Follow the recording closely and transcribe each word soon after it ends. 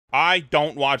I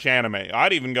don't watch anime.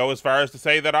 I'd even go as far as to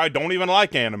say that I don't even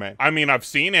like anime. I mean, I've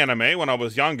seen anime when I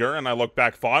was younger, and I look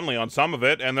back fondly on some of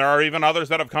it, and there are even others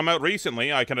that have come out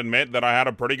recently I can admit that I had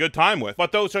a pretty good time with.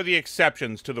 But those are the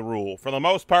exceptions to the rule. For the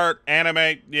most part, anime,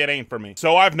 it ain't for me.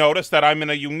 So I've noticed that I'm in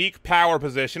a unique power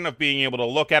position of being able to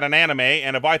look at an anime,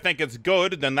 and if I think it's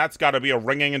good, then that's gotta be a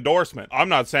ringing endorsement. I'm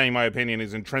not saying my opinion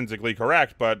is intrinsically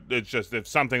correct, but it's just if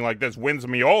something like this wins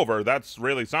me over, that's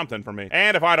really something for me.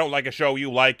 And if I don't like a show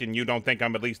you like and you don't think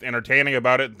I'm at least entertaining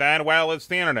about it, then, well, it's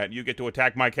the internet. You get to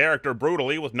attack my character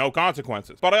brutally with no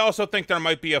consequences. But I also think there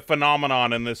might be a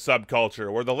phenomenon in this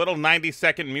subculture where the little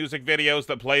 90-second music videos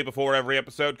that play before every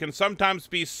episode can sometimes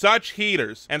be such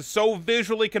heaters and so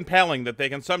visually compelling that they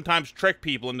can sometimes trick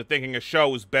people into thinking a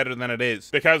show is better than it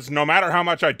is. Because no matter how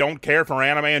much I don't care for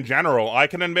anime in general, I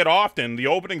can admit often the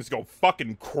openings go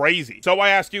fucking crazy. So I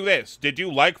ask you this, did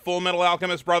you like Fullmetal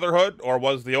Alchemist Brotherhood, or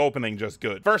was the opening just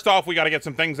good? First off, we gotta get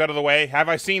some things out of the way. Have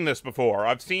I seen this before?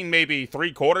 I've seen maybe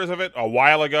 3/4 of it a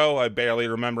while ago. I barely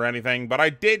remember anything, but I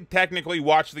did technically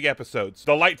watch the episodes.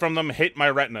 The light from them hit my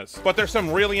retinas. But there's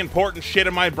some really important shit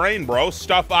in my brain, bro.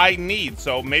 Stuff I need,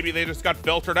 so maybe they just got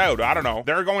filtered out. I don't know.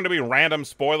 There are going to be random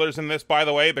spoilers in this, by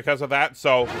the way, because of that,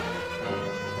 so...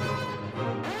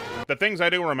 The things I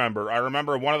do remember. I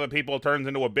remember one of the people turns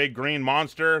into a big green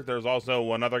monster. There's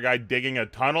also another guy digging a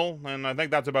tunnel, and I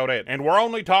think that's about it. And we're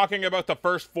only talking about the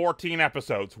first 14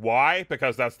 episodes. Why?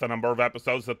 Because that's the number of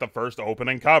episodes that the first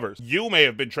opening covers. You may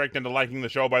have been tricked into liking the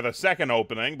show by the second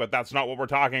opening, but that's not what we're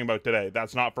talking about today.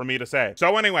 That's not for me to say.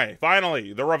 So anyway,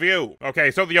 finally, the review.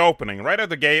 Okay, so the opening. Right out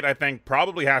the gate, I think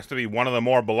probably has to be one of the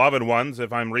more beloved ones,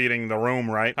 if I'm reading the room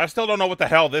right. I still don't know what the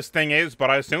hell this thing is, but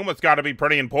I assume it's got to be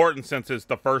pretty important since it's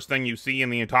the first thing you see in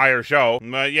the entire show.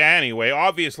 But yeah, anyway,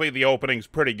 obviously the opening's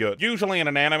pretty good. Usually in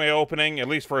an anime opening, at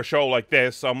least for a show like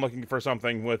this, I'm looking for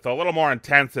something with a little more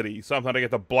intensity, something to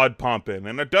get the blood pumping,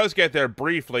 and it does get there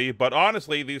briefly, but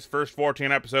honestly, these first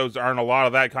 14 episodes aren't a lot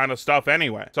of that kind of stuff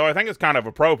anyway, so I think it's kind of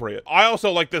appropriate. I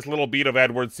also like this little beat of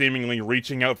Edward seemingly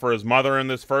reaching out for his mother in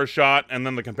this first shot, and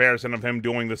then the comparison of him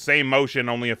doing the same motion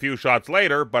only a few shots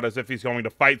later, but as if he's going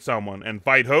to fight someone. And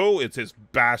fight who? It's his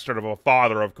bastard of a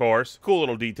father, of course. Cool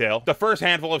little detail. The first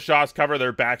handful of shots cover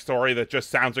their backstory that just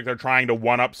sounds like they're trying to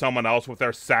one-up someone else with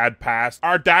their sad past.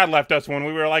 Our dad left us when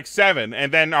we were like 7,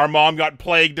 and then our mom got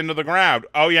plagued into the ground.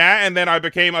 Oh yeah? And then I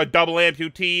became a double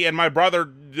amputee, and my brother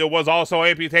was also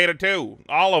amputated too.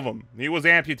 All of them. He was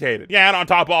amputated. Yeah, and on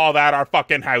top of all that, our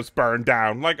fucking house burned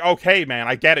down. Like, okay, man,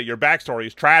 I get it. Your backstory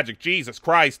is tragic. Jesus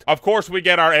Christ. Of course, we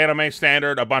get our anime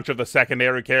standard, a bunch of the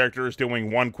secondary characters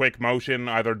doing one quick motion,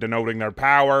 either denoting their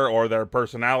power or their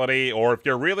personality, or if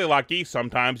you're really lucky,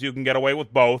 sometimes you can get away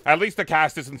with both. At least the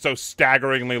cast isn't so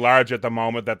staggeringly large at the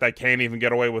moment that they can't even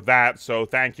get away with that, so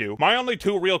thank you. My only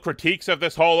two real critiques of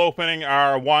this whole opening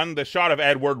are, one, the shot of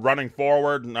Edward running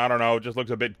forward. I don't know, just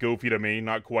looks a bit goofy to me,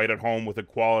 not quite at home with the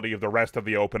quality of the rest of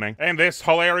the opening. And this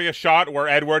hilarious shot where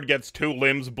Edward gets 2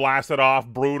 limbs blasted off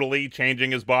brutally,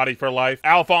 changing his body for life.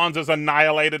 Alphonse is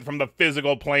annihilated from the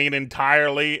physical plane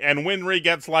entirely, and Winry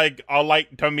gets like a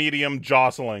light to medium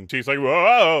jostling. She's like,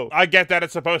 whoa! I get that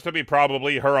it's supposed to be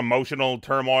probably her emotional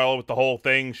turmoil with the whole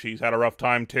thing. She's had a rough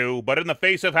time too, but in the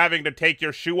face of having to take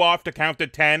your shoe off to count to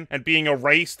 10 and being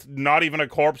erased, not even a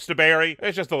corpse to bury,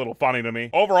 it's just a little funny to me.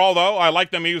 Overall though, I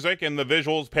like the music and the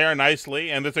visuals pair nicely,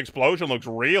 and this explosion looks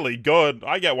really good.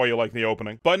 I get why you like the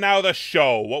opening. But now the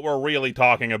show, what we're really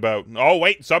talking about. Oh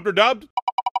wait, subbed or dubbed?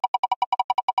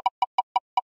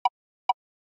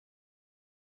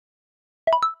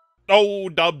 Oh,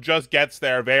 dub just gets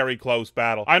there. Very close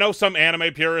battle. I know some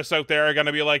anime purists out there are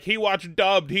gonna be like, he watched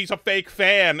dubbed, he's a fake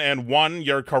fan. And 1,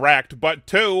 you're correct. But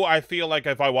 2, I feel like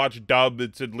if I watch dubbed,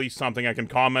 it's at least something I can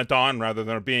comment on rather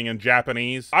than it being in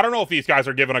Japanese. I don't know if these guys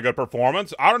are giving a good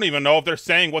performance. I don't even know if they're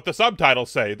saying what the subtitles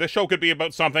say. This show could be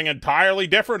about something entirely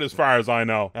different as far as I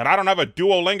know. And I don't have a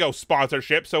Duolingo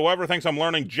sponsorship, so whoever thinks I'm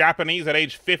learning Japanese at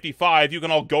age 55, you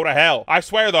can all go to hell. I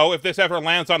swear though, if this ever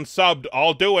lands unsubbed,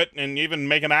 I'll do it and even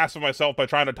make an ass of myself by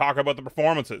trying to talk about the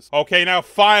performances. Okay, now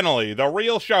finally, the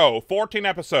real show. 14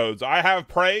 episodes. I have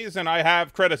praise and I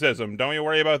have criticism. Don't you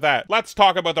worry about that. Let's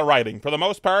talk about the writing. For the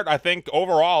most part, I think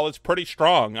overall it's pretty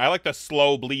strong. I like the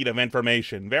slow bleed of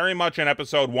information. Very much in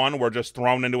episode 1, we're just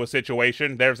thrown into a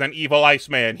situation. There's an evil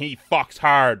Iceman. He fucks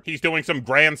hard. He's doing some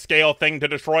grand scale thing to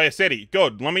destroy a city.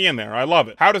 Good, let me in there. I love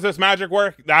it. How does this magic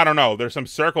work? I don't know. There's some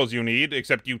circles you need,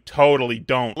 except you totally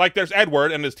don't. Like there's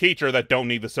Edward and his teacher that don't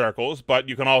need the circles, but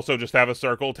you can also also just have a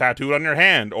circle tattooed on your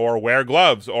hand, or wear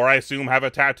gloves, or I assume have a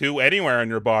tattoo anywhere on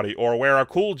your body, or wear a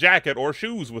cool jacket or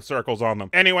shoes with circles on them.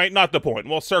 Anyway, not the point.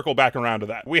 We'll circle back around to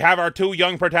that. We have our two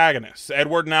young protagonists,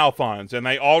 Edward and Alphonse, and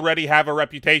they already have a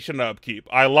reputation to upkeep.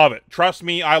 I love it. Trust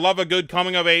me, I love a good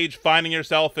coming of age, finding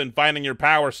yourself and finding your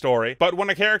power story. But when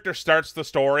a character starts the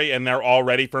story and they're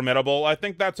already formidable, I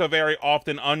think that's a very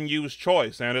often unused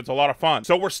choice, and it's a lot of fun.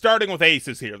 So we're starting with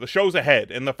aces here. The show's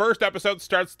ahead, and the first episode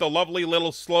starts the lovely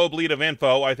little slow bleed of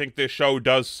info I think this show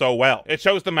does so well. It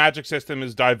shows the magic system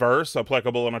is diverse,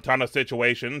 applicable in a ton of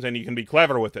situations, and you can be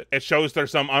clever with it. It shows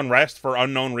there's some unrest for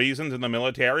unknown reasons in the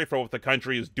military for what the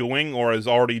country is doing or has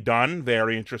already done.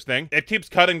 Very interesting. It keeps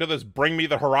cutting to this bring me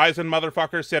the horizon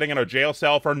motherfucker sitting in a jail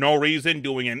cell for no reason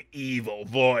doing an evil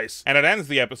voice. And it ends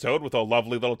the episode with a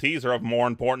lovely little teaser of more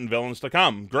important villains to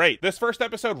come. Great. This first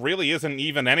episode really isn't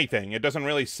even anything. It doesn't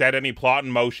really set any plot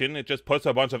in motion. It just puts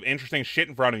a bunch of interesting shit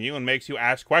in front of you and makes you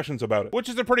ask questions about it, which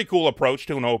is a pretty cool approach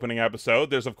to an opening episode.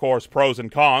 There's of course pros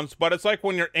and cons, but it's like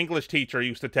when your English teacher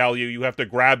used to tell you you have to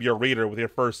grab your reader with your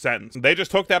first sentence. They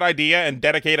just took that idea and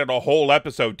dedicated a whole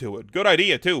episode to it. Good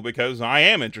idea too, because I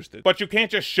am interested. But you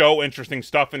can't just show interesting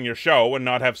stuff in your show and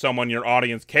not have someone your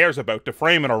audience cares about to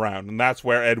frame it around, and that's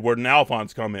where Edward and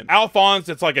Alphonse come in. Alphonse,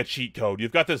 it's like a cheat code.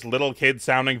 You've got this little kid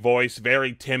sounding voice,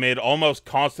 very timid, almost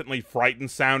constantly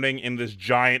frightened sounding in this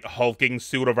giant hulking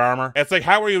suit of armor. It's like,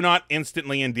 how are you not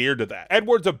instantly endeared to that?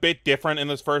 Edward's a bit different in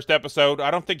this first episode.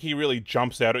 I don't think he really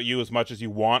jumps out at you as much as you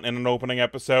want in an opening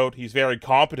episode. He's very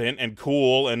competent and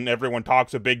cool, and everyone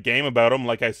talks a big game about him,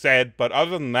 like I said, but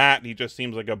other than that, he just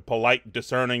seems like a polite,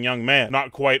 discerning young man.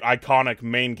 Not quite iconic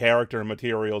main character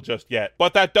material just yet.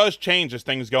 But that does change as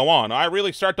things go on. I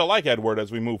really start to like Edward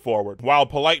as we move forward. While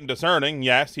polite and discerning,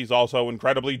 yes, he's also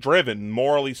incredibly driven,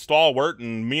 morally stalwart,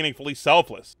 and meaningfully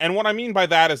selfless. And what I mean by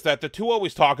that is that the two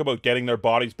always talk about getting their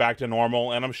bodies back to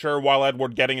normal, and I'm sure while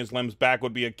Edward getting his limbs back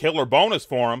would be a killer bonus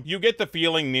for him, you get the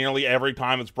feeling nearly every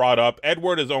time it's brought up,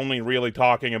 Edward is only really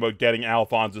talking about getting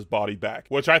Alphonse's body back,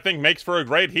 which I think makes for a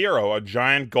great hero, a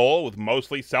giant goal with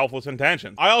mostly selfless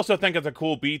intentions. I also think it's a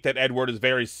cool beat that Edward is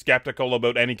very skeptical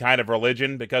about any kind of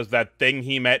religion because that thing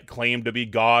he met claimed to be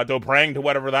God, so praying to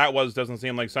whatever that was doesn't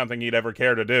seem like something he'd ever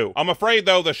care to do. I'm afraid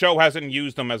though the show hasn't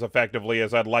used them as effectively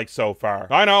as I'd like so far.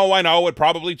 I know, it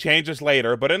probably changes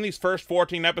later, but in these first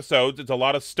 14 episodes it's a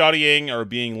lot of studying or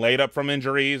being laid up from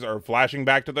injuries or flashing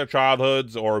back to their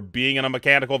childhoods or being in a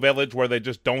mechanical village where they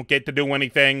just don't get to do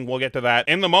anything. We'll get to that.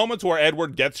 In the moments where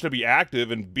Edward gets to be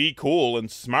active and be cool and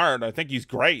smart, I think he's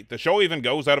great. The show even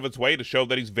goes out of its way to show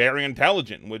that he's very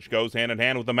intelligent, which goes hand in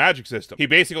hand with the magic system. He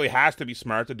basically has to be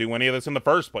smart to do any of this in the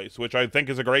first place, which I think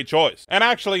is a great choice. And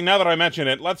actually, now that I mention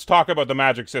it, let's talk about the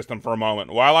magic system for a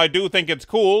moment. While I do think it's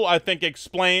cool, I think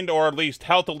explained or at least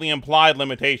healthily implied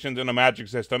limitations in a magic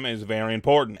system is very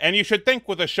important. And you should think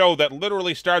with a show that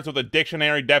literally starts with a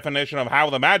dictionary definition of how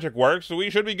the magic works, we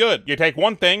should be good. You take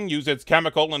one thing, use its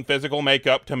chemical and physical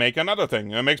makeup to make another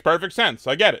thing. It makes perfect sense.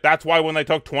 I get it. That's why when they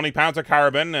took 20 pounds of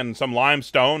carbon and some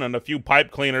limestone and a few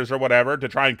pipe cleaners or whatever to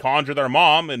try and conjure their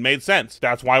mom, it made sense.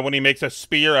 That's why when he makes a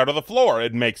spear out of the floor,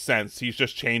 it makes sense. He's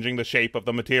just changing the shape of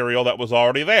the material that was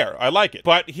already there. I like it.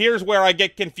 But here's where I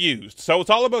get confused. So it's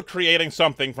all about creating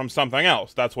something from something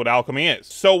else. That's what alchemy is.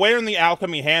 So where in the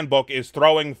alchemy handbook is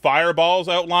throwing fireballs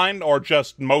outlined, or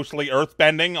just mostly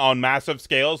earthbending on massive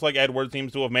scales like Edward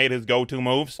seems to have made his go-to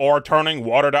moves, or turning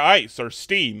water to ice or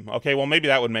steam? Okay, well maybe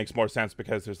that would make more sense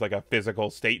because there's like a physical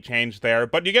state change there,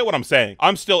 but you get what I'm saying.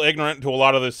 I'm still ignorant to a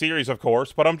lot of this series, of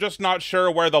course, but I'm just not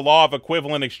sure where the law of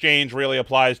equivalent exchange really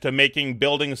applies to making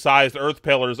building-sized earth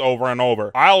pillars over and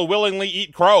over. I'll willingly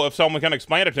eat crow if someone can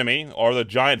explain it to me, or the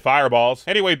giant fireballs.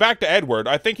 Anyway, back to Edward.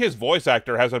 I think his voice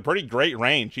actor has a pretty great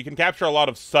range. He can capture a lot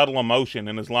of subtle emotion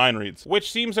in his line reads,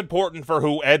 which seems important for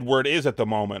who Edward is at the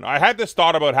moment. I had this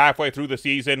thought about halfway through the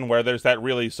season where there's that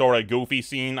really sort of goofy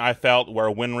scene I felt where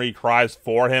Winry cries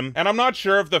for him, and I'm not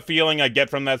sure if the feeling I get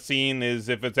from that scene is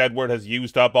if it's Edward has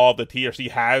used up all the tears he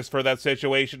has for that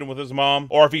situation with his mom,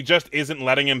 or if he just isn't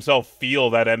letting himself feel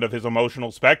that end of his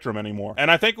emotional spectrum anymore.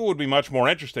 And I think it would be much more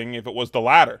interesting if it was the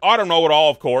latter. I don't know at all,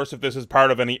 of course, if this is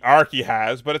part of any arc he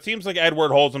has, but it seems like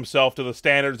Edward holds himself to the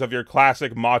standards of your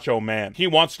classic macho man. He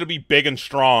wants to be big and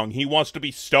strong. He wants to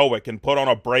be stoic and put on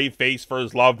a brave face for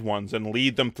his loved ones and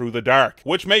lead them through the dark.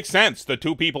 Which makes sense. The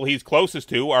two people he's closest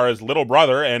to are his little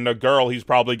brother and a girl he's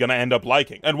probably gonna end up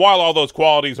liking. And while all those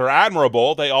qualities are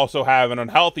admirable, they also have an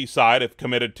unhealthy side if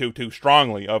committed to too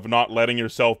strongly, of not letting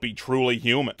yourself be truly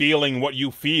human. Feeling what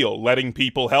you feel, letting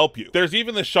people help you. There's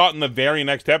even the shot in the very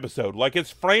next episode. Like,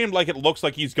 it's framed like it looks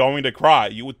like he's going to cry.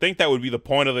 You would think that would be the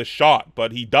point of this shot,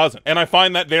 but he doesn't. And I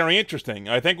find that very interesting.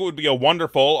 I think it would be a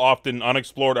wonderful beautiful, often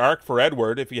unexplored arc for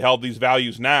Edward if he held these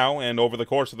values now, and over the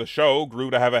course of the show, grew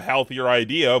to have a healthier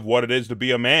idea of what it is to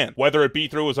be a man. Whether it be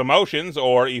through his emotions,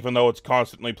 or, even though it's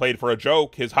constantly played for a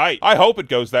joke, his height. I hope it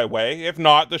goes that way. If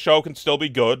not, the show can still be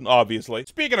good, obviously.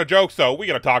 Speaking of jokes, though, we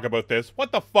gotta talk about this.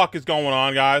 What the fuck is going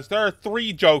on, guys? There are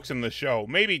 3 jokes in this show.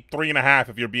 Maybe 3.5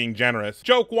 if you're being generous.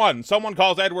 Joke 1, someone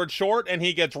calls Edward short, and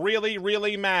he gets really,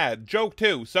 really mad. Joke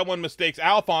 2, someone mistakes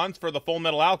Alphonse for the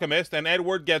Fullmetal Alchemist, and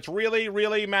Edward gets really,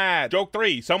 really mad. Joke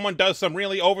 3, someone does some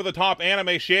really over-the-top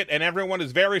anime shit, and everyone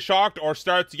is very shocked or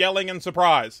starts yelling in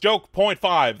surprise. Joke point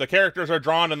 5, the characters are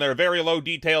drawn in their very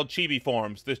low-detailed chibi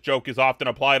forms. This joke is often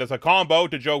applied as a combo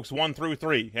to jokes 1 through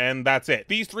 3, and that's it.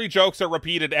 These 3 jokes are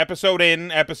repeated episode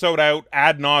in, episode out,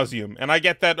 ad nauseum, and I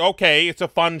get that, okay, it's a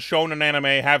fun shonen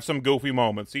anime, have some goofy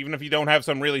moments. Even if you don't have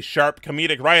some really sharp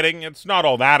comedic writing, it's not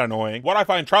all that annoying. What I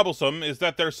find troublesome is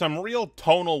that there's some real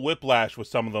tonal whiplash with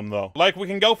some of them, though. Like, we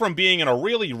can go from being in a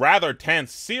really rather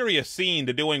tense, serious scene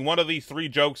to doing one of these 3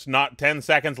 jokes not 10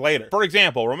 seconds later. For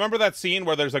example, remember that scene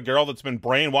where there's a girl that's been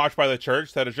brainwashed by the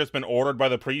church that has just been ordered by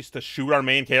the priest to shoot our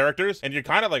main characters? And you're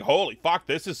kind of like, holy fuck,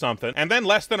 this is something. And then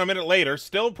less than a minute later,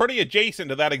 still pretty adjacent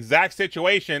to that exact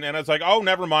situation, and it's like, oh,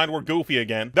 never mind, we're goofy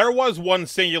again. There was one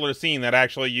singular scene that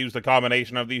actually used a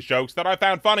combination of these jokes that I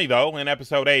found funny, though, in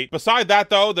episode 8. Beside that,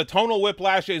 though, the tonal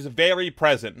whiplash is very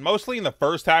present. Mostly in the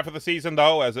first half of the season,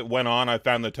 though. As it went on, I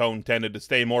found the tone tended to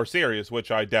stay more serious,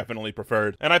 which I definitely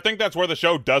preferred. And I think that's where the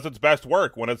show does its best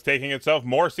work, when it's taking itself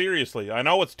more seriously. I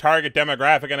know it's target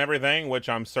demographic and everything, which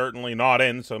I'm certainly not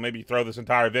in, so maybe throw this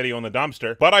entire video in the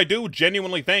dumpster. But I do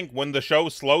genuinely think when the show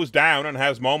slows down and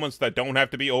has moments that don't have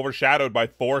to be overshadowed by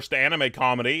forced anime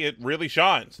comedy, it really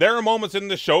shines. There are moments in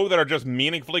the show that are just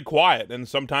meaningfully quiet, and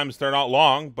sometimes they're not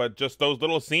long, but just those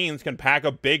little scenes can pack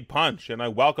a big punch, and I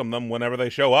welcome them whenever they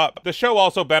show up. The show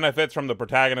also benefits from the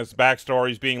protagonist's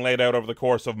backstories being laid out over the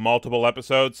course of multiple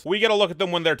episodes. We get a look at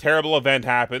them when their terrible event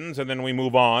happens, and then we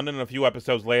move on, and a few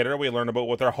episodes later, we learn about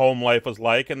what their home life was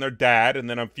like and their dad, and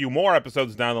then a few more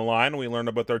episodes down the line, we learn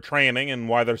about their training and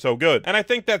why they're so good. And I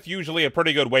think that's usually a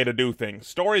pretty good way to do things.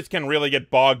 Stories can really get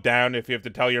bogged down if you have to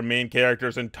tell your main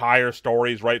character's entire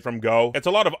stories right from go. It's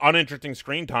a lot of uninteresting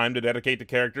screen time to dedicate to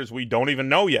characters we don't even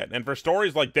know yet, and for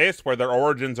stories like this, where their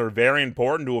origins are very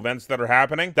important to events that are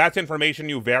happening, that's information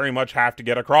you very much have to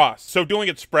get across. So doing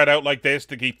it spread out like this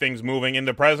to keep things moving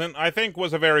into present, I think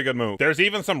was a very good move. There's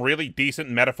even some really decent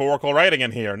metaphorical writing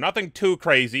in here. Nothing too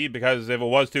crazy, because if it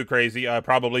was too crazy, I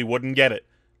probably wouldn't get it.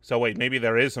 So wait, maybe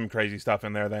there is some crazy stuff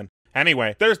in there then.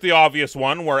 Anyway, there's the obvious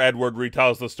one where Edward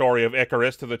retells the story of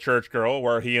Icarus to the church girl,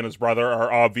 where he and his brother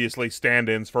are obviously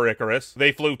stand-ins for Icarus.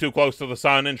 They flew too close to the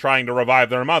sun in trying to revive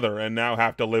their mother, and now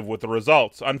have to live with the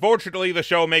results. Unfortunately, the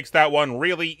show makes that one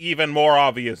really even more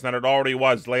obvious than it already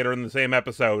was later in the same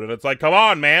episode, and it's like, come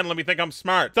on, man, let me think I'm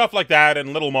smart. Stuff like that,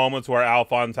 and little moments where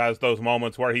Alphonse has those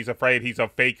moments where he's afraid he's a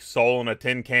fake soul in a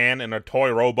tin can, and a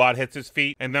toy robot hits his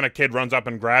feet, and then a kid runs up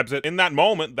and grabs it. In that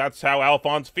moment, that's how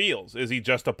Alphonse feels. Is he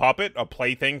just a puppet? A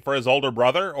plaything for his older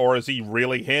brother, or is he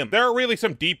really him? There are really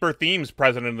some deeper themes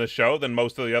present in this show than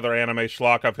most of the other anime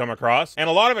schlock I've come across, and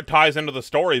a lot of it ties into the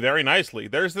story very nicely.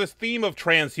 There's this theme of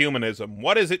transhumanism.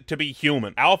 What is it to be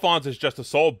human? Alphonse is just a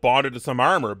soul bonded to some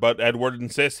armor, but Edward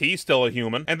insists he's still a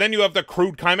human. And then you have the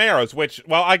crude chimeras, which,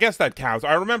 well, I guess that counts.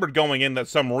 I remembered going in that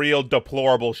some real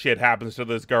deplorable shit happens to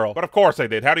this girl, but of course I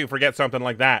did. How do you forget something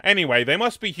like that? Anyway, they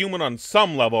must be human on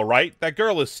some level, right? That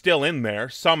girl is still in there,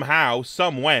 somehow,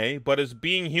 some way, but is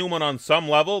being human on some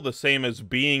level the same as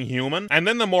being human? And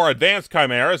then the more advanced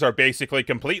chimeras are basically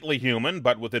completely human,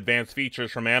 but with advanced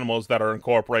features from animals that are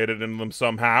incorporated into them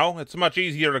somehow. It's much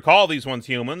easier to call these ones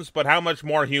humans, but how much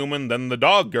more human than the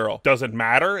dog girl? Does it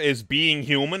matter? Is being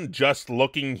human just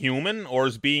looking human, or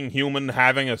is being human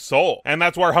having a soul? And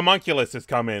that's where homunculuses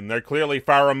come in. They're clearly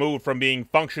far removed from being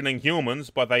functioning humans,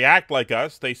 but they act like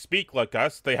us, they speak like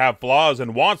us, they have flaws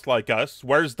and wants like us.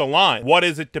 Where's the line? What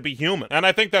is it to be human? And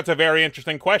I think that's a very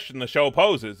interesting question the show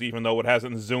poses, even though it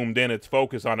hasn't zoomed in its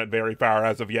focus on it very far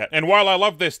as of yet. And while I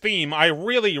love this theme, I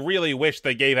really wish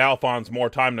they gave Alphonse more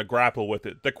time to grapple with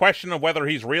it. The question of whether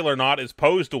he's real or not is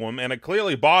posed to him, and it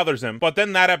clearly bothers him, but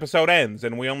then that episode ends,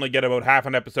 and we only get about half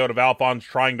an episode of Alphonse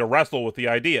trying to wrestle with the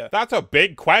idea. That's a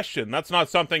big question. That's not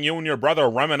something you and your brother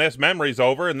reminisce memories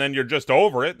over, and then you're just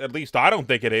over it. At least I don't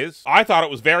think it is. I thought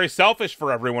it was very selfish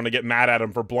for everyone to get mad at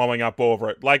him for blowing up over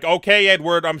it. Like, okay,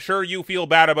 Edward, I'm sure you feel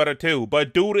bad about it too,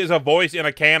 but dude is a voice in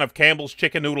a can of Campbell's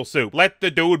chicken noodle soup. Let the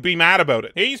dude be mad about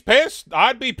it. He's pissed.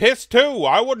 I'd be pissed too.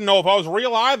 I wouldn't know if I was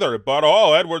real either, but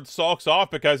oh, Edward sulks off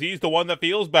because he's the one that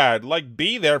feels bad. Like,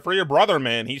 be there for your brother,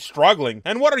 man. He's struggling.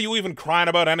 And what are you even crying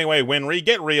about anyway, Winry?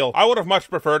 Get real. I would have much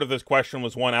preferred if this question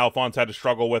was one Alphonse had to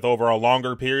struggle with over a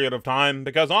longer period of time,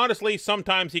 because honestly,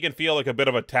 sometimes he can feel like a bit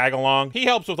of a tag-along. He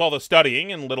helps with all the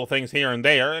studying and little things here and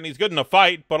there, and he's good in a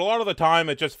fight, but a lot of the time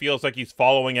it just feels like he's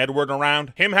following Edward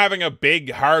around. Him having a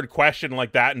big, hard question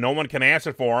like that no one can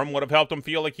answer for him would have helped him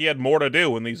feel like he had more to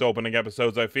do in these opening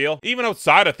episodes, I feel. Even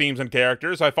outside of themes and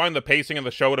characters, I find the pacing of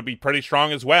the show to be pretty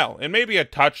strong as well. It may be a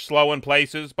touch slow in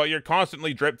places, but you're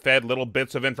constantly drip-fed little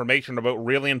bits of information about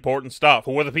really important stuff.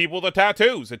 Who are the people with the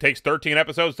tattoos? It takes 13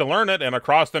 episodes to learn it, and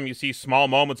across them you see small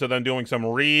moments of them doing some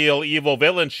real evil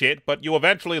villain shit, but you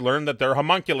eventually learn that they're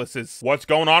homunculuses. What's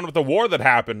going on with the war that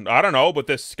happened? I don't know, but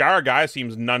this Scar guy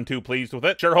seems none too pleased with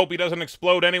it. Sure hope he doesn't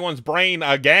explode anyone's brain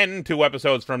again 2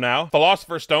 episodes from now.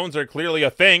 Philosopher's Stones are clearly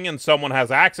a thing, and someone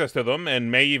has access to them,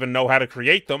 and may even know how to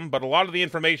create them, but a lot of the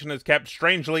information is kept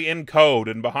strangely in code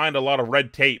and behind a lot of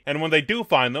red tape. And when they do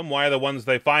find them, why are the ones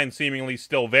they find seemingly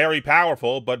still very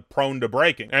powerful, but prone to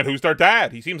breaking? And who's their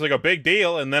dad? He seems like a big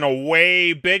deal, and then a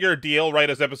way bigger deal right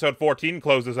as episode 14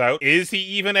 closes out. Is he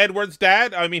even Edward's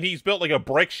dad? I mean, he's built like a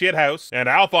brick shithouse, and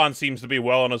Alphonse seems to be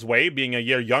well on his way, being a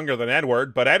year younger than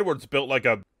Edward, but Edward's built like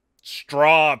a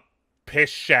straw piss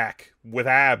shack with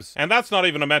abs. And that's not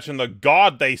even to mention the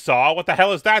god they saw. What the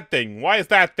hell is that thing? Why is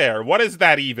that there? What is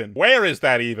that even? Where is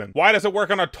that even? Why does it work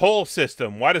on a toll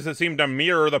system? Why does it seem to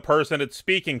mirror the person it's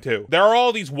speaking to? There are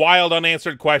all these wild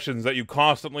unanswered questions that you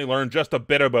constantly learn just a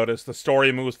bit about as the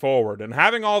story moves forward. And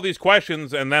having all these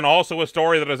questions and then also a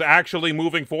story that is actually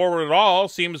moving forward at all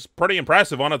seems pretty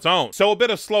impressive on its own. So a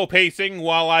bit of slow pacing,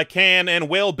 while I can and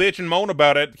will bitch and moan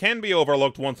about it, can be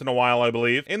overlooked once in a while, I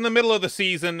believe. In the middle of the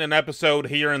season, an episode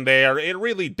here and there, it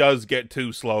really does get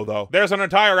too slow though. There's an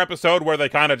entire episode where they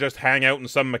kind of just hang out in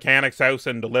some mechanic's house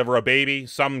and deliver a baby,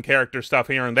 some character stuff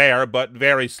here and there, but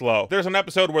very slow. There's an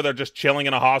episode where they're just chilling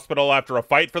in a hospital after a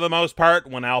fight for the most part,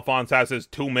 when Alphonse has his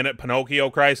 2-minute Pinocchio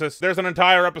crisis. There's an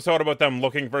entire episode about them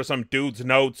looking for some dude's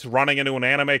notes, running into an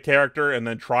anime character, and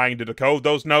then trying to decode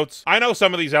those notes. I know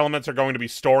some of these elements are going to be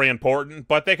story important,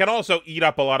 but they can also eat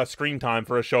up a lot of screen time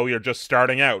for a show you're just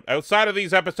starting out. Outside of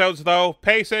these episodes though,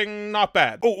 pacing, not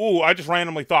bad. Ooh, I just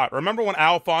randomly thought, remember when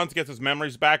Alphonse gets his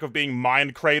memories back of being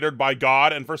mind-cratered by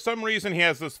God, and for some reason he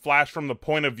has this flash from the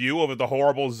point of view of the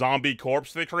horrible zombie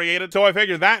corpse they created? So I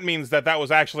figure that means that that was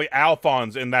actually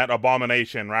Alphonse in that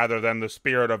abomination, rather than the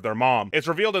spirit of their mom. It's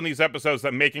revealed in these episodes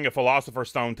that making a Philosopher's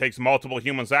Stone takes multiple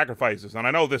human sacrifices, and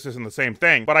I know this isn't the same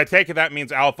thing, but I take it that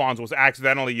means Alphonse was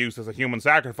accidentally used as a human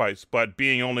sacrifice, but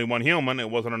being only one human, it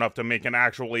wasn't enough to make an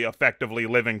actually effectively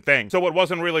living thing. So it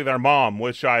wasn't really their mom,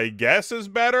 which I guess is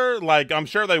better. Like, I'm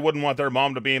sure they wouldn't want their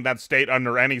mom to be in that state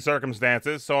under any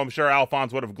circumstances, so I'm sure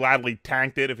Alphonse would have gladly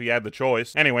tanked it if he had the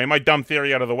choice. Anyway, my dumb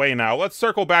theory out of the way now, let's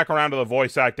circle back around to the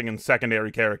voice acting and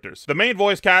secondary characters. The main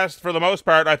voice cast, for the most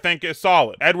part, I think is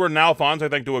solid. Edward and Alphonse, I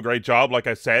think, do a great job, like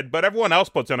I said, but everyone else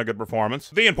puts in a good performance.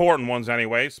 The important ones,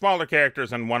 anyway. Smaller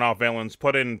characters and one-off villains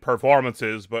put in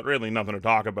performances, but really nothing to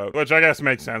talk about, which I guess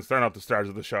makes sense. They're not the stars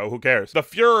of the show. Who cares? The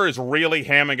Fuhrer is really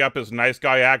hamming up his nice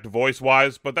guy act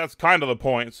voice-wise, but that's kind of the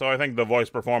point, so I think the voice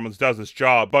performance does its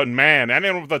job. But man,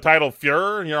 anyone with the title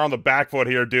Fuhrer, you're on the back foot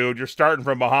here, dude. You're starting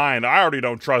from behind. I already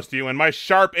don't trust you, and my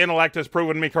sharp intellect has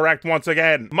proven me correct once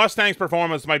again. Mustang's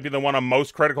performance might be the one I'm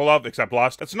most critical of, except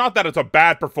Lust. It's not that it's a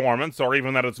bad performance, or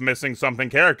even that it's missing something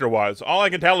character-wise. All I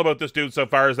can tell about this dude so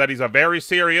far is that he's a very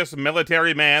serious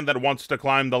military man that wants to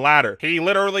climb the ladder. He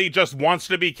literally just wants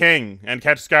to be king and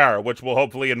catch Scar, which will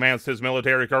hopefully advance his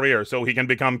military career so he can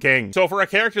become king. So for a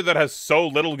character that has so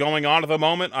little going on at the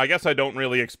moment, I guess I don't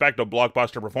really expect a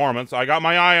blockbuster performance. I got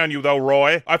my eye on you though,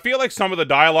 Roy. I feel like some of the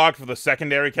dialogue for the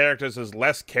secondary characters is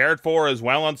less cared for as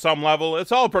well on some level.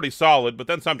 It's all pretty solid, but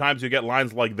then sometimes you get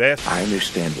lines like this. I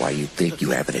understand why you think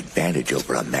you have an advantage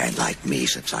over a man like me,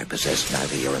 since I possess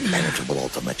neither your impenetrable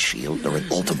ultimate shield nor an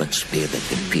ultimate spear that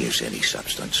can pierce any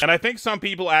substance. And I think some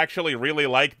people actually really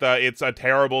like the "it's a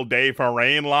terrible day for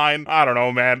rain" line. I don't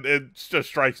know, man. It just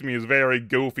strikes me as very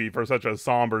goofy for such a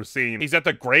somber scene. He's at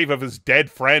the grave of his dead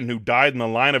friend who died in the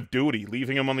line of duty,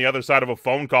 leaving him on the other side of a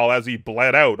phone call as he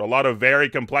bled out. A lot of very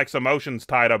complex emotions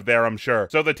tied up there, I'm sure.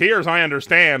 So the tears I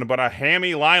understand, but a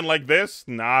hammy line like this?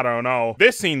 I don't know.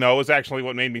 This scene, though, is actually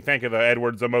what made me think of the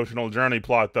Edward's emotional journey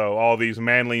plot, though. All these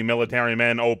manly military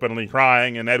men openly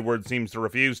crying, and Edward seems to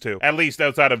refuse to. At least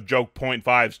outside of Joke Point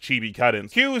 5's chibi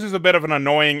cut-ins. Hughes is a bit of an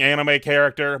annoying anime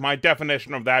character. My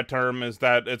definition of that term is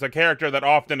that it's a character that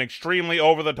often extremely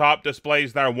over-the-top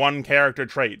displays their one character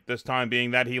trait, this time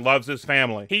being that he loves his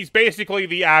family. He's basically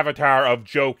the avatar of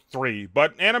Joke 3,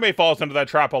 but anime falls into that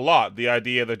trap a lot, the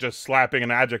idea that just slapping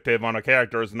an adjective on a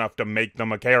character is enough to make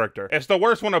them a character. It's the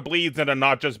worst when it bleeds into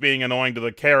not just being annoying to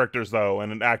the characters, though,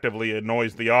 and it actively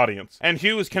annoys the audience. And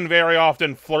Hughes can very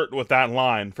often flirt with that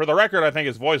line. For the record, I think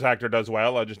his voice actor does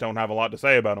well, I just don't have a lot to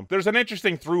say about him. There's an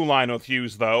interesting through line with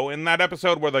Hughes, though. In that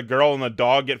episode where the girl and the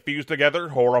dog get fused together,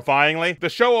 horrifyingly, the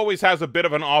show always has a bit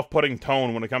of an off-putting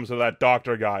tone when it comes to that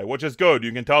doctor guy, which is good.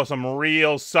 You can tell some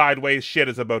real sideways shit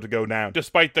is about to go down,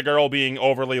 despite the girl being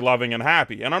overly loving and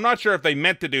happy. And I'm not sure if they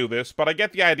meant to do this, but I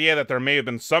get the idea that there may have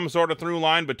been some sort of through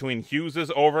line between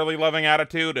Hughes's overly loving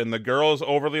attitude and the girl's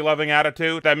overly loving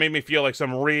attitude that made me feel like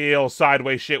some real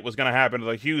sideways shit was gonna happen to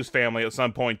the Hughes family at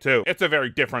some point too. It's a very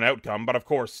different outcome, but of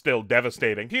course still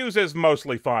devastating. Hughes is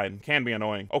mostly fine, can be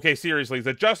annoying. Okay, seriously, is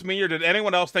it just me or did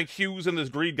anyone else think Hughes and this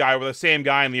Greed guy were the same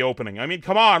guy in the opening? I mean,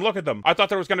 come on, look at them. I thought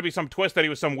there was gonna be some twist that he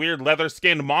was some weird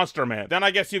leather-skinned monster man. Then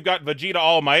I guess you've got Vegeta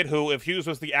All Might, who, if Hughes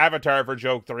was the avatar for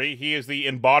Joke 3, he is the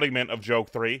embodiment of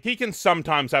Joke 3. He can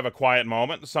sometimes have a quiet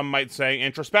moment, some might say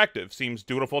introspective, seems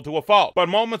dutiful to a fault. But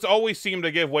moments always seem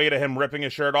to give way to him ripping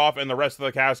his shirt off and the rest of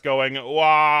the cast going,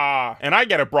 wah. And I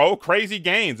get it, bro, crazy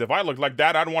gains. If I looked like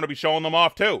that, I'd want to be showing them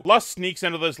off too. Lust sneaks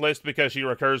into this list because she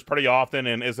recurs pretty often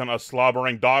and isn't a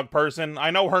slobbering dog person.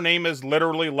 I know her name is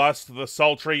literally Lust, the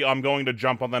sultry, I'm going to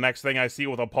jump on the next thing I see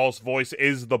with a pulse voice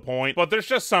is the point, but there's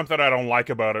just something I don't like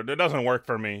about it. It doesn't work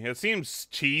for me. It seems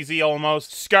cheesy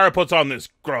almost. Scar puts on this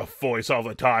gruff voice all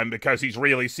the time because he's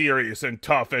really serious and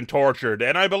tough and tortured,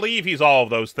 and I believe he's all of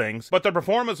those things, but the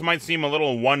performance might seem a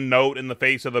little one note in the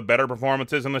face of the better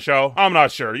performances in the show. I'm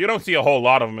not sure. You don't see a whole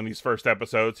lot of him in these first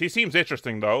episodes. He seems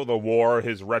interesting though. The war,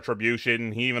 his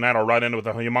retribution, he even had a run-in with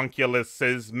the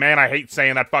homunculuses. Man, I hate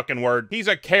saying that fucking word. He's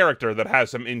a character that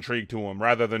has some intrigue to him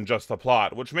rather than just the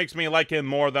plot, which makes me like him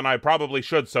more than I probably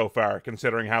should so far,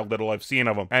 considering how little I've seen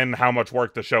of him and how much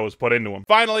work the show has put into him.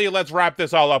 Finally, let's wrap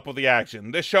this all up with the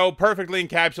action. This show perfectly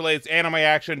encapsulates anime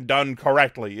action done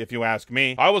correctly, if you ask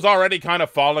me. I was already kind of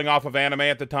falling off of anime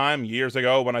at the time, years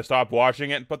ago when I stopped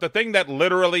watching it, but the thing that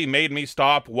literally made me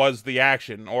stop was the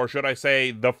action, or should I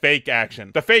say, the fake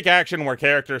action. The fake action where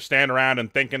characters stand around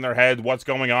and think in their head what's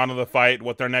going on in the fight,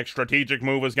 what their next strategic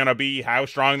move is gonna be, how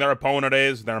strong their opponent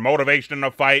is, their motivation in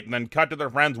a fight, and then cut to their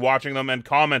friends watching them and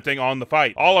commenting on the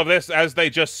fight. All of this as they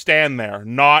just stand there,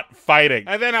 not fighting.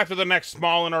 And then after the next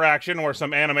small interaction where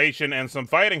some animation and some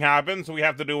fighting happens, we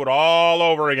have to do it all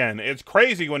over again. It's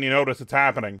crazy when you notice it's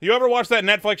happening. You ever watch that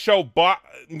Netflix show,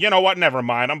 you know what, never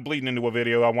mind. I'm bleeding into a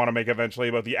video I want to make eventually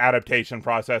about the adaptation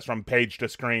process from page to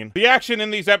screen. The action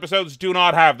in these episodes do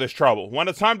not have this trouble. When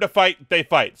it's time to fight, they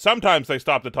fight. Sometimes they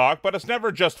stop to talk, but it's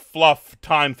never just fluff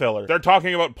time filler. They're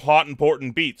talking about plot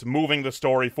important beats, moving the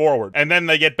story forward, and then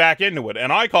they get back into it,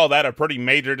 and I call that a pretty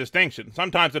major distinction.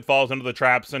 Sometimes it falls into the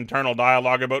trap's internal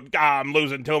dialogue about, I'm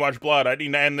losing too much blood, I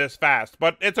need to end this fast,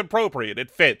 but it's appropriate,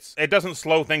 it fits. It doesn't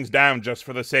slow things down just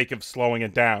for the sake of slowing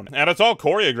it down. And it's all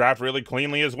choreographed really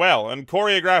cleanly as well, and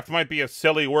choreographed might be a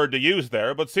silly word to use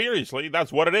there, but seriously,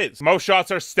 that's what it is. Most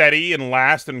shots are steady and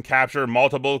last and capture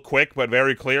multiple quick but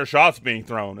very clear shots being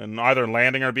thrown, and either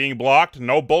landing or being blocked,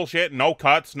 no bullshit, no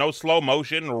cuts, no slow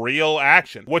motion, real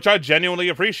action, which I genuinely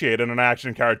appreciate in an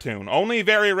action cartoon. Only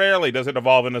very rarely does it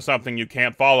evolve into something you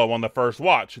can't follow on the first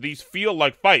watch. These feel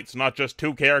like fights, not just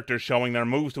two characters showing their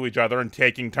moves to each other and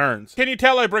taking turns. Can you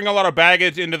tell I bring a lot of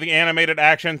baggage into the animated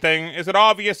action thing? Is it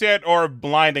obvious yet, or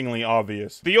blindingly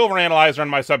obvious? The overanalyzer in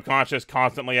my subconscious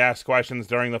constantly asks questions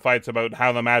during the fights about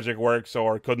how the magic works,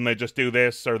 or couldn't they just do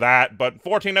this or that, but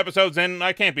 14 episodes in,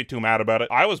 I can't be too mad about it.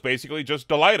 I was basically just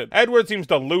delighted. Edward seems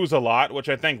to lose a lot, which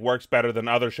I think works better than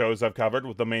other shows I've covered,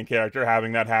 with the main character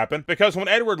having that happen, because when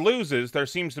Edward loses, there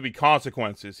seems to be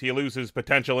consequences. He loses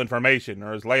potential information,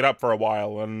 or is laid up for a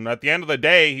while, and at the end of the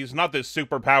day, he's not this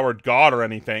super-powered god or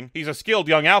anything. He's a skilled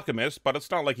young alchemist, but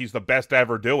it's not like he's the best to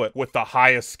ever do it, with the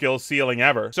highest skill ceiling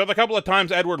ever. So the couple of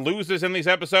times Edward loses in these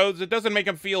episodes, it doesn't make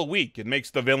him feel weak, it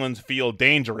makes the villains feel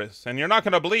dangerous. And you're not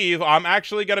gonna believe I'm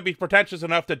actually gonna be pretentious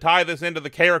enough to tie this into the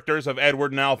characters of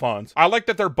Edward and Alphonse. I like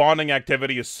that their bonding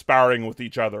activity is sparring with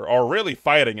each other, or really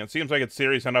fighting. It seems like it's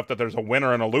serious enough that there's a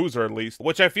winner and a loser at least,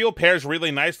 which I feel pairs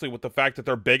really nicely with the fact that that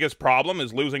their biggest problem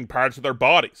is losing parts of their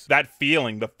bodies. That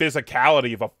feeling, the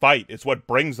physicality of a fight, is what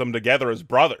brings them together as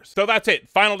brothers. So that's it.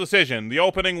 Final decision. The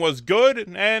opening was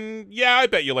good, and yeah, I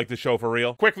bet you like the show for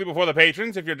real. Quickly before the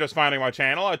patrons, if you're just finding my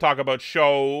channel, I talk about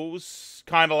shows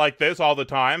kind of like this all the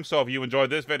time, so if you enjoyed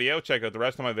this video, check out the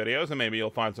rest of my videos and maybe you'll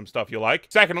find some stuff you like.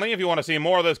 Secondly, if you want to see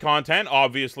more of this content,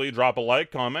 obviously drop a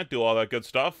like, comment, do all that good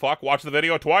stuff. Fuck, watch the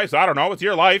video twice, I don't know, it's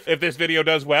your life. If this video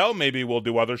does well, maybe we'll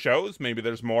do other shows, maybe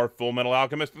there's more Fullmetal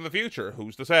Alchemist in the future,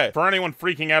 who's to say? For anyone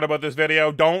freaking out about this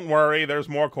video, don't worry, there's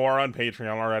more core on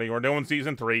Patreon already. We're doing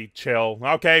season 3, chill.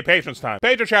 Okay, patrons time.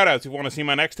 Patron shoutouts, if you want to see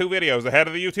my next 2 videos ahead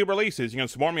of the YouTube releases, you can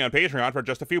support me on Patreon for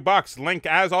just a few bucks. Link,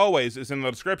 as always, is in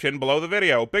the description below the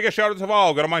video. Biggest shoutouts of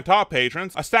all go to my top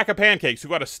patrons: a stack of pancakes who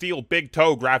got a steel big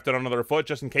toe grafted onto their foot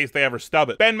just in case they ever stub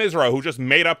it; Ben Misra, who just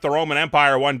made up the Roman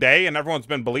Empire one day and everyone's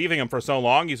been believing him for so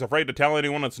long he's afraid to tell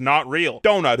anyone it's not real;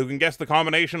 Donut, who can guess the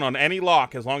combination on any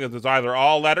lock as long as it's either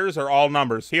all letters or all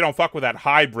numbers. He don't fuck with that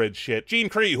hybrid shit. Gene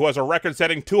Cree, who has a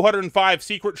record-setting 205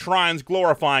 secret shrines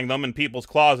glorifying them in people's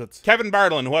closets. Kevin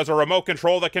Bartlin, who has a remote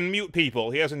control that can mute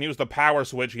people. He hasn't used the power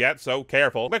switch yet, so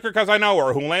careful. Liquor Cause I Know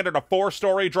Her, who landed a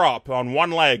 4-story drop on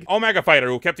one leg. Omega Fighter,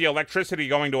 who kept the electricity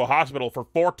going to a hospital for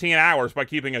 14 hours by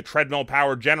keeping a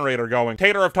treadmill-powered generator going.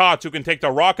 Tater of Tots, who can take the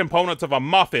raw components of a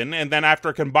muffin and then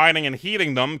after combining and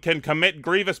heating them, can commit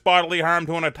grievous bodily harm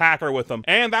to an attacker with them.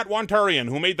 And that one Turian,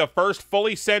 who made the first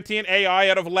fully sentient AI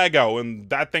out of Lego, and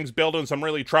that thing's building some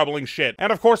really troubling shit.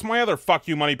 And of course my other fuck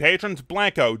you money patrons: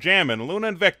 Blanco, Jammin,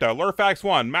 Luna Invicta,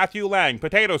 Lurfax1, Matthew Lang,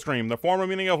 Potato Stream, The Former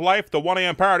Meaning of Life, The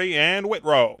 1AM Party, and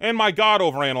Whitrow. And my god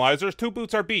overanalyzers: Two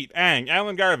Boots Are Beat, Ang,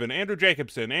 Alan Garvin, Andrew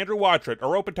Jacobson, Andrew Watchett,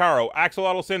 Aropataro,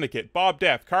 Axolotl Syndicate, Bob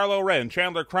Deff, Carlo Wren,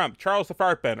 Chandler Crump, Charles the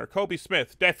Fartbender, Kobe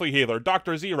Smith, Deathly Healer,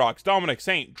 Dr. Xerox, Dominic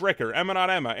Saint, Dricker, Emma Not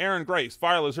Emma, Aaron Grace,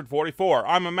 Fire Lizard 44,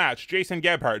 I'm a Match, Jason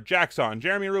Gebhardt, Jackson,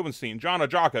 Jeremy Rubenstein, John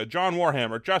Ajaka, John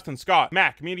Warhammer, Justin Scott,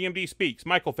 Mac, Medium D Speaks,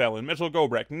 Michael Fellon, Mitchell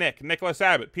Gobrecht, Nick, Nicholas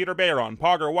Abbott, Peter Bayron,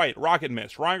 Pogger White, Rocket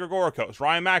Mist, Ryan Gregorikos,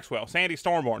 Ryan Maxwell, Sandy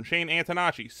Stormborn, Shane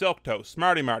Antonacci, Silk Toast,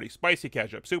 Smarty Marty, Spicy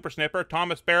Ketchup, Super Snipper,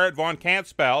 Thomas Barrett, Vaughn Can't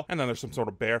Spell, and then there's some sort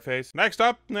of bear face. Next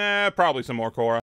up, probably some more Korra.